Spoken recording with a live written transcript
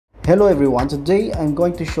Hello everyone, today I'm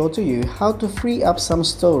going to show to you how to free up some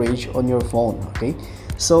storage on your phone. Okay,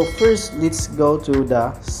 so first let's go to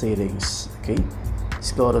the settings. Okay,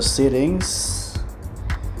 let's go to settings.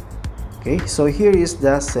 Okay, so here is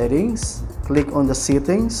the settings. Click on the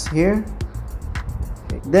settings here.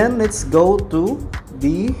 Okay. Then let's go to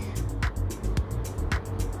the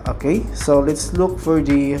so let's look for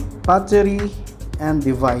the battery and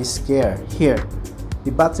device care here. The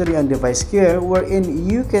battery and device care, wherein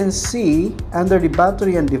you can see under the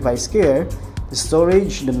battery and device care the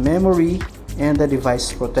storage, the memory, and the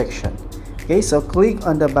device protection. Okay, so click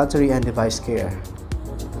on the battery and device care.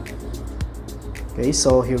 Okay,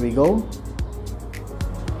 so here we go.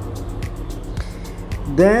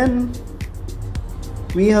 Then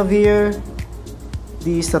we have here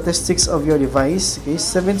the statistics of your device. Okay,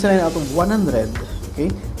 79 out of 100. Okay,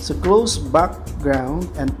 so close background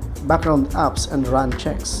apps and run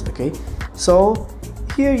checks. Okay, so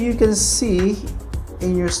here you can see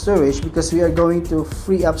in your storage, because we are going to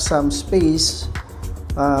free up some space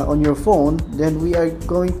on your phone, then we are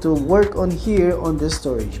going to work on here on the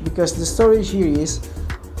storage, because the storage here is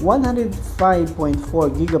 105.4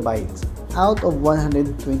 gigabytes out of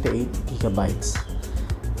 128 gigabytes.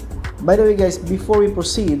 By the way guys, before we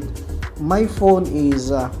proceed, my phone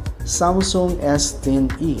is Samsung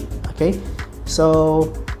S10e. Okay,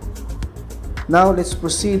 so now let's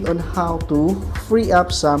proceed on how to free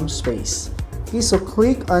up some space. Okay, so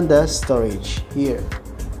click on the storage here.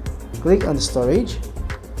 Click on the storage.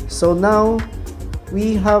 So now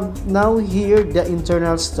we have here the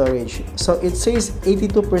internal storage. So it says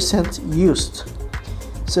 82% used.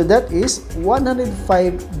 So that is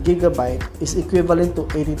 105 gigabyte is equivalent to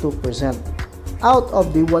 82% out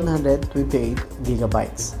of the 128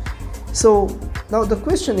 gigabytes. So now the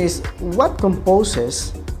question is, what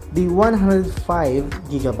composes the 105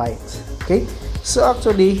 gigabytes? Okay, so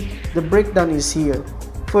actually the breakdown is here.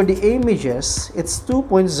 For the images, it's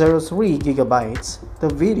 2.03 gigabytes. The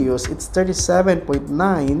videos, it's 37.9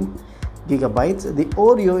 gigabytes. The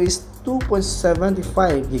audio is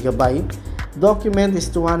 2.75 gigabyte. Document is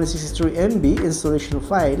 263 MB. Installation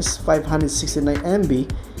files 569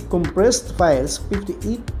 MB. Compressed files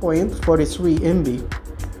 58.43 MB.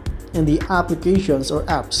 And the applications or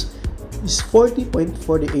apps is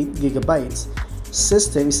 40.48 gigabytes.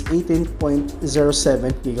 System is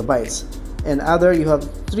 18.07 gigabytes. And other, you have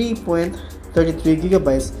 3.33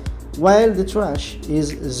 gigabytes, while the trash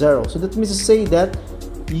is 0. So that means to say that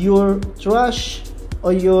your trash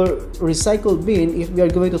or your recycle bin, if we are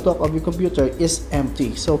going to talk of your computer, is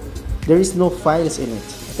empty. So there is no files in it.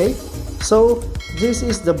 Okay, so this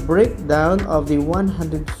is the breakdown of the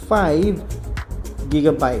 105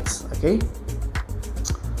 gigabytes. Okay,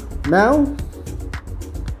 now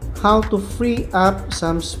how to free up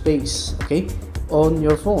some space, okay, on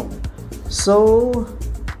your phone. So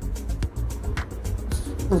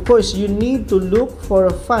of course you need to look for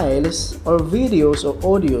files or videos or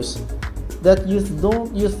audios that you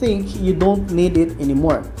think you don't need it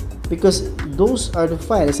anymore, because those are the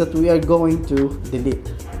files that we are going to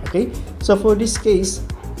delete. Okay, so for this case,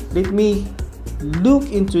 let me look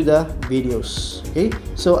into the videos. Okay,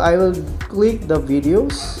 so I will click the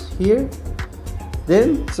videos here.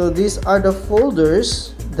 Then so these are the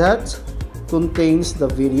folders that contains the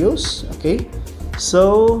videos. Okay,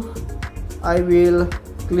 so I will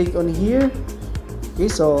click on here. Okay,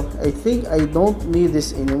 so I think I don't need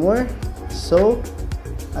this anymore, so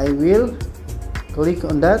I will click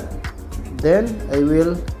on that. Then I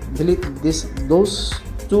will delete those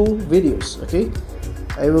two videos. Okay,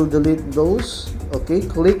 I will delete those. Okay,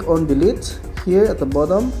 click on delete here at the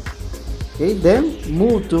bottom. Okay, then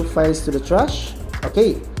move to files to the trash.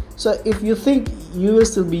 Okay, so if you think you will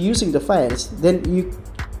still be using the files, then you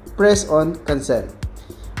press on cancel.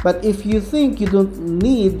 But if you think you don't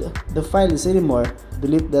need the files anymore,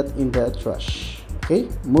 delete that in the trash. Okay,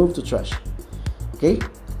 move to trash. Okay,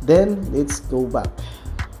 then let's go back.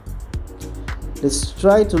 Let's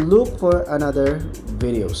try to look for another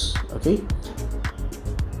videos. Okay,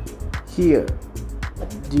 here,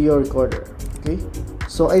 Dio recorder. Okay,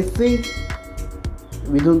 so I think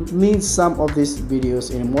we don't need some of these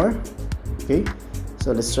videos anymore. Okay,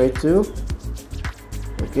 so let's try to,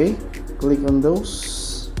 okay, click on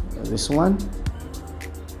those. This one.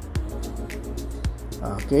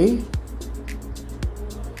 Okay,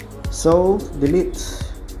 so delete.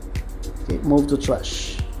 Okay, move to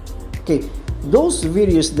trash. Okay, those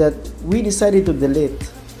videos that we decided to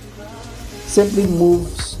delete simply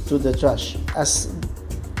moves to the trash, as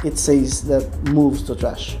it says that moves to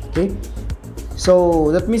trash. Okay,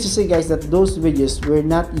 so that means to say guys that those videos were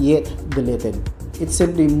not yet deleted. It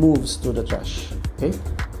simply moves to the trash. Okay,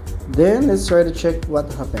 Then let's try to check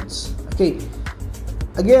what happens. Okay,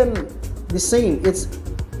 again the same, it's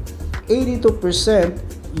 82%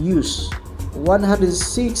 use,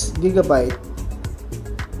 106 gigabyte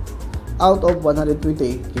out of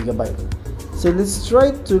 128 gigabyte. So let's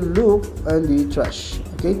try to look on the trash.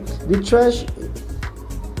 Okay, the trash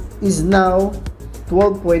is now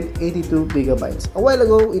 12.82 gigabytes. A while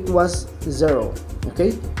ago it was 0.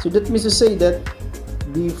 Okay, so that means to say that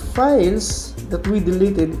the files that we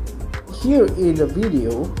deleted here in the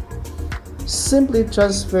video simply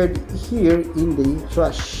transferred here in the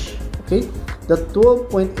trash. Okay, the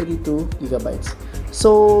 12.82 gigabytes.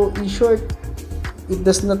 So in short, it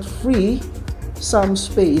does not free some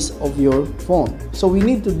space of your phone. So we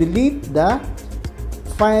need to delete the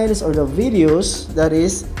files or the videos that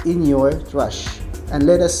is in your trash, and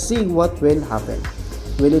let us see what will happen.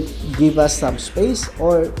 Will it give us some space,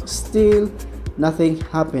 or still nothing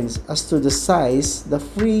happens as to the size, the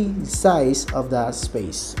free size of the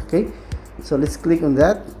space? Okay, so let's click on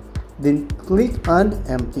that, then click on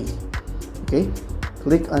empty. Okay,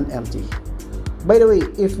 click on empty. By the way,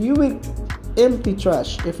 if you will empty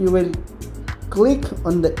trash, if you will click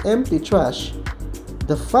on the empty trash,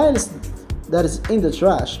 the files that is in the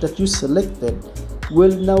trash that you selected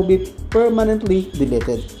will now be permanently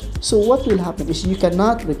deleted. So what will happen is you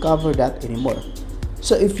cannot recover that anymore.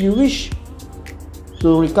 So if you wish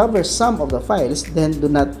to recover some of the files, then do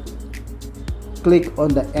not click on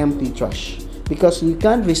the empty trash, because you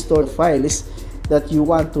can't restore files that you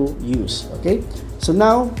want to use. Okay, so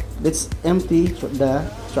now let's empty the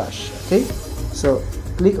trash. Okay, so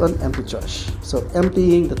click on empty trash. So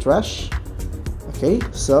emptying the trash. Okay,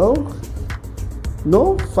 so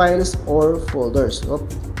no files or folders.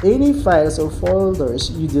 Any files or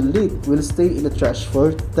folders you delete will stay in the trash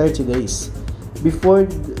for 30 days before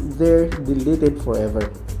they're deleted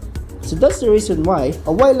forever. So that's the reason why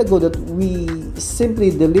a while ago that we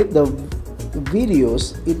simply delete the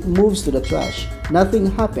videos, it moves to the trash.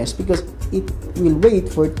 Nothing happens because it will wait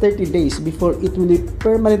for 30 days before it will be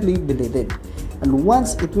permanently deleted. And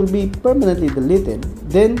once it will be permanently deleted,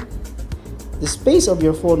 then the space of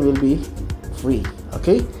your phone will be free.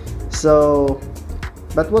 Okay, so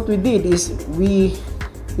but what we did is we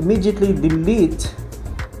immediately delete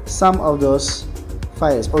some of those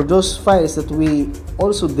files, or those files that we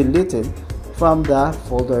also deleted from the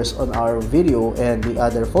folders on our video and the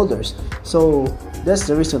other folders. So that's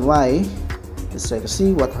the reason why. Let's try to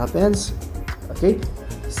see what happens. Okay,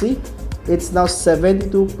 see, it's now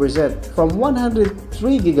 72% from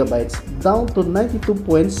 103 gigabytes down to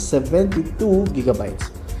 92.72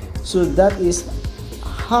 gigabytes. So that is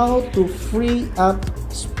how to free up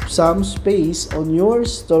some space on your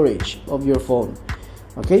storage of your phone.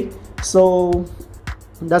 Okay, so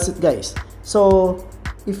that's it, guys. So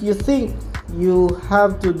if you think you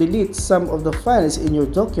have to delete some of the files in your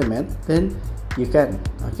document, then you can.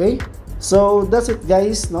 Okay, so that's it,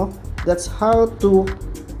 guys. No, that's how to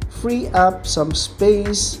free up some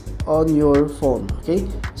space on your phone. Okay,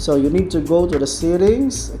 so you need to go to the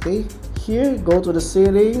settings. Okay, here, go to the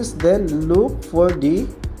settings, then look for the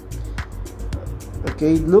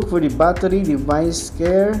battery device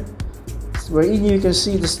care, wherein you can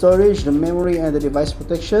see the storage, the memory, and the device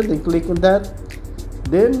protection. Then click on that,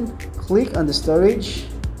 then click on the storage.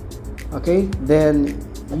 Okay, then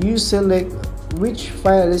you select which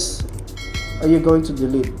files are you going to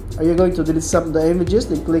delete. Are you going to delete some of the images?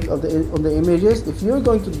 Then click on the images. If you're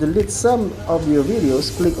going to delete some of your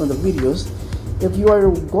videos, click on the videos. If you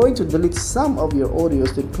are going to delete some of your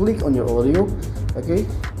audios, then click on your audio. Okay,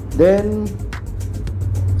 then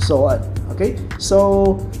so on. Okay,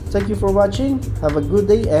 so thank you for watching. Have a good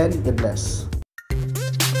day and God bless.